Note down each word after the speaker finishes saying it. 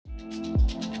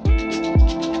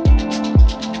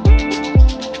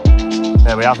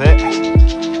we have it.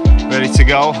 Ready to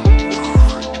go.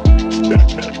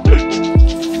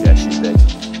 Yeah, she's big.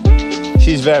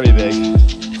 She's very big.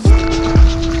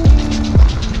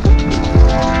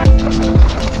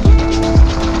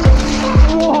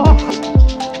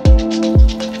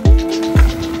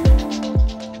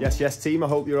 Yes team, I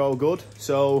hope you're all good.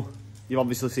 So you've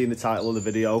obviously seen the title of the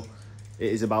video.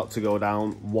 It is about to go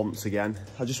down once again.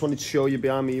 I just wanted to show you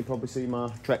behind me, you probably see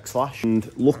my Trek Slash.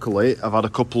 And luckily I've had a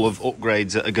couple of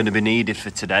upgrades that are going to be needed for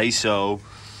today. So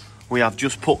we have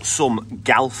just put some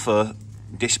Galfer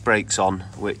disc brakes on,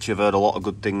 which I've heard a lot of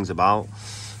good things about.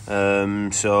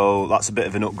 So that's a bit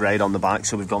of an upgrade on the bike.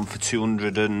 So we've gone for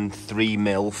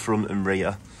 203mm front and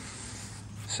rear.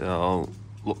 So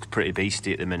looks pretty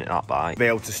beastie at the minute, that bike. Be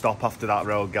able to stop after that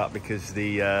road gap because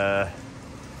the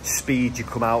speed you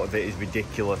come out of it is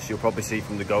ridiculous. You'll probably see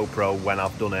from the GoPro when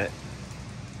I've done it.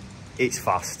 It's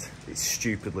fast. It's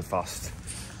stupidly fast.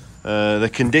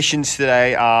 The conditions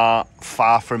today are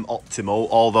far from optimal,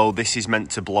 although this is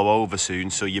meant to blow over soon,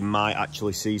 so you might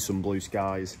actually see some blue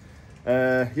skies.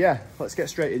 Yeah, let's get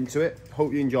straight into it.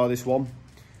 Hope you enjoy this one.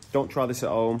 Don't try this at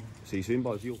home. See you soon,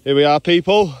 boys. Here we are,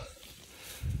 people.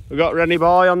 We've got Rennie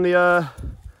boy on the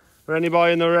Rennie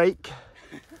boy in the rake.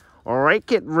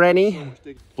 Rake it, Rennie.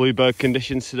 Bluebird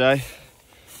conditions today.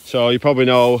 So you probably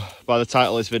know by the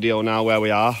title of this video now where we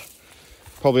are.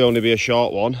 Probably only be a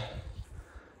short one.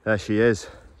 There she is.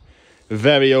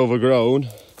 Very overgrown.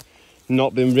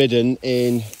 Not been ridden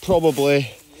in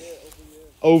probably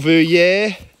over a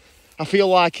year. I feel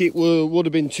like it would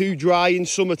have been too dry in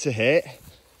summer to hit.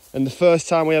 And the first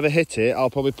time we ever hit it, I'll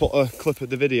probably put a clip of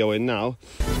the video in now.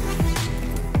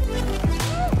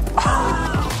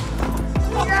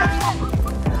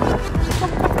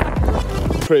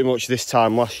 Pretty much this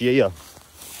time last year.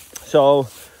 So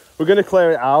we're going to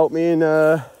clear it out. Me and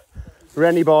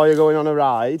Rennie boy are going on a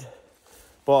ride.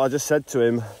 But I just said to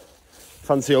him,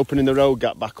 fancy opening the road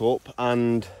gap back up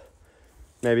and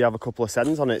maybe have a couple of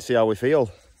sends on it, see how we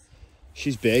feel.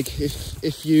 She's big.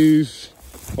 If you've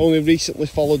only recently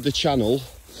followed the channel,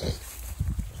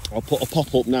 I'll put a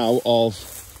pop-up now of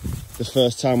the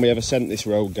first time we ever sent this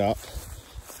road gap.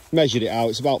 Measured it out,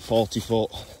 it's about 40 foot.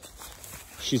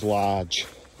 She's large,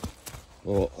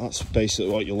 but that's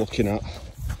basically what you're looking at.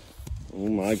 Oh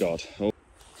my God. Oh.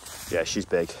 Yeah, she's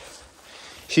big.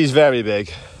 She's very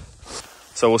big.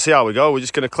 So we'll see how we go. We're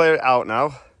just going to clear it out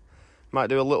now. Might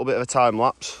do a little bit of a time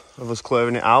lapse of us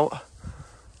clearing it out.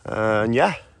 And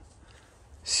yeah,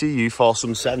 see you for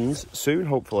some sends soon,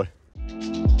 hopefully.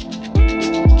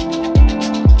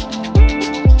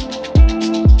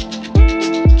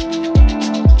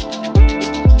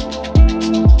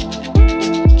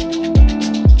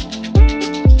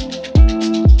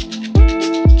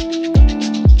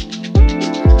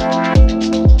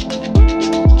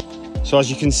 So as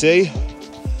you can see,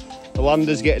 the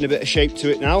lander's getting a bit of shape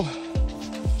to it now.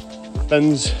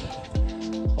 Ben's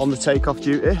on the takeoff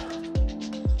duty.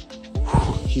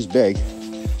 She's big.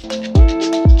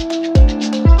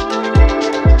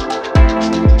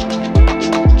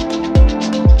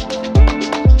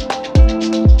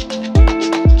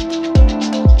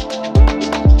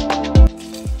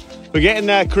 We're getting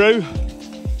there, crew.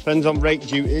 Ben's on rake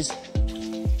duties.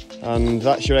 And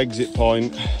that's your exit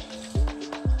point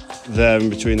there in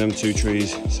between them two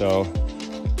trees. So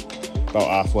about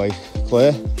halfway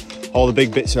clear. All the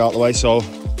big bits are out the way, so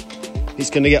it's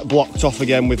going to get blocked off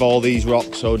again with all these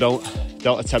rocks, so don't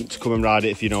attempt to come and ride it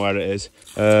if you know where it is,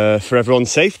 for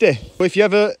everyone's safety. But if you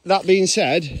ever, that being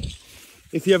said,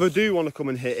 if you ever do want to come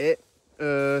and hit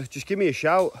it, just give me a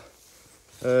shout.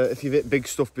 If you've hit big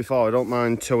stuff before, I don't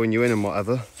mind towing you in and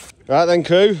whatever. Right then,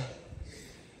 crew,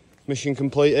 mission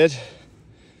completed.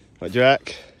 What do you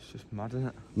reckon? It's just mad, isn't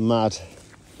it? Mad.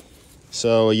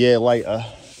 So a year later,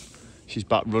 she's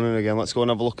back running again. Let's go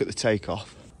and have a look at the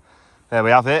takeoff. There we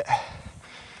have it.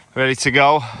 Ready to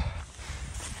go.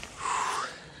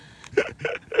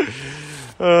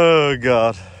 Oh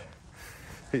God.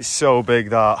 It's so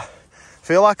big that. I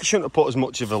feel like I shouldn't have put as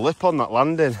much of a lip on that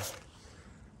landing.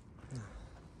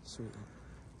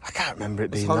 I can't remember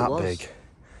it being that big.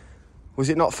 Was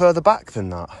it not further back than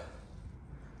that?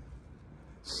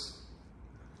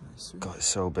 God, it's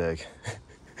so big.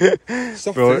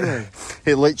 Bro,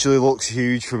 it literally looks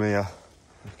huge from here.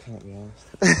 I can't be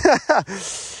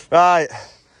honest. Right.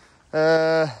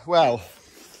 Well,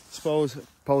 suppose,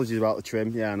 apologies about the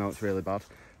trim. Yeah, I know it's really bad.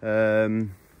 Do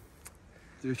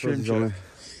a trim check.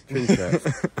 Trim check.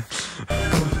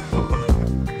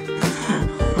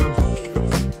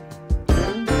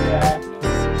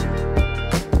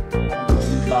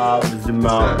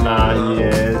 About 9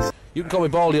 years. You can call me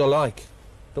Baldy or like.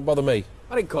 Don't bother me.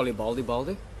 I didn't call you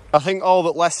baldy. I think all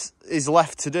that is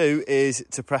left to do is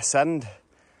to press send.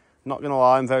 Not gonna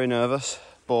lie, I'm very nervous,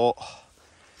 but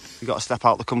you've got to step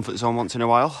out the comfort zone once in a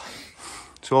while.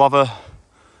 So we'll have a...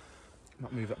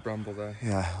 Not move that bramble there.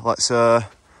 Yeah, let's we'll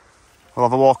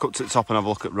have a walk up to the top and have a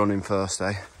look at running first,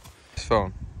 eh? It's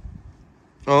phone.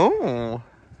 Oh,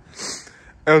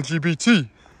 LGBT.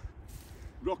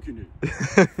 Rocking it.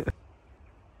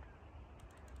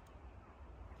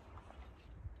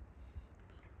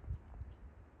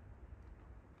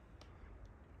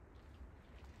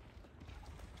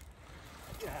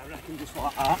 Yeah, I reckon just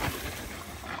like that.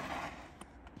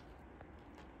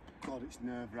 God, it's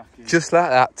nerve-wracking. Just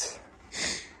like that.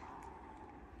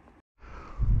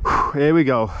 Here we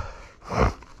go.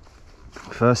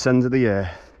 First send of the year.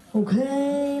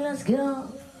 Okay, let's go.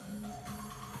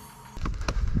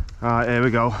 Alright, here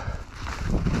we go.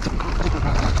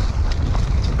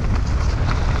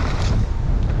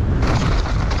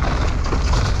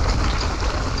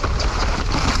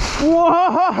 Whoa!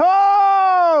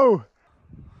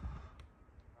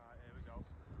 Alright, here we go.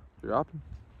 You're up.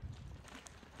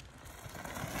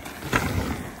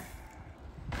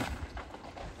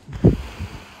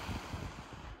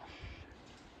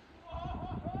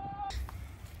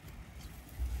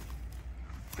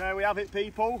 There we have it,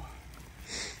 people.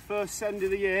 First send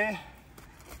of the year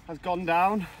has gone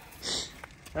down.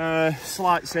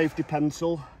 Slight safety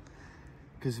pencil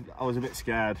because I was a bit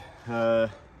scared.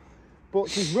 But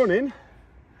she's running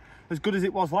as good as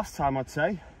it was last time, I'd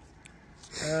say.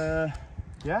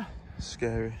 Yeah.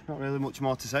 Scary. Not really much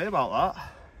more to say about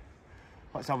that.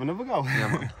 Let's have another go.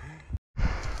 Yeah,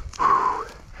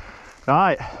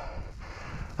 Right,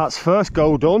 that's first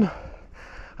go done,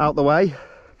 out the way.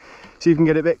 See if you can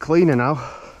get it a bit cleaner now.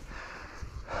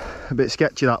 A bit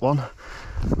sketchy, that one.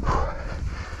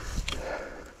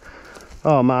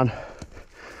 Oh man,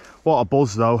 what a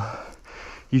buzz though.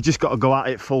 You've just got to go at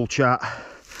it full chat,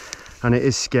 and it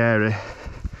is scary.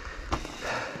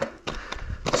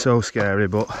 So scary,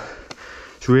 but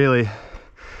it's really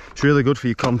good for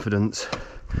your confidence,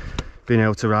 being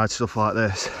able to ride stuff like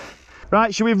this.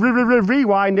 Right, should we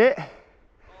rewind it?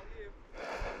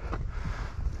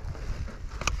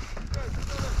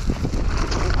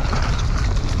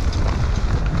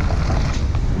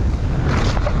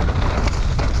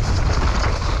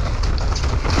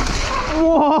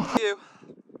 Whoa!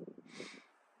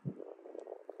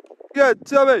 Yeah,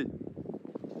 tell me.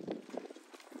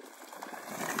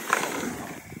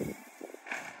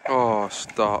 Oh,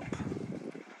 stop.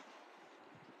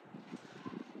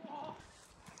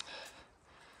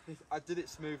 I did it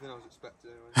smoother than I was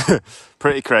expecting anyway.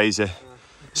 Pretty crazy. Yeah.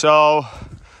 So,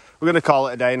 we're going to call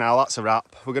it a day now. That's a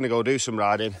wrap. We're going to go do some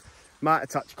riding. Might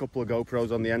attach a couple of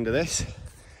GoPros on the end of this.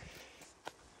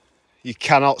 You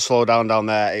cannot slow down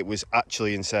there. It was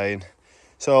actually insane.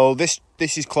 So this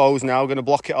is closed now. We're going to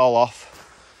block it all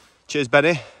off. Cheers,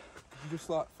 Benny. Did you just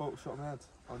like Photoshop my head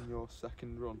on your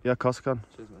second run? Yeah, of course I can.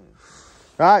 Cheers, mate.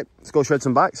 Right, let's go shred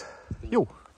some bikes. Yo.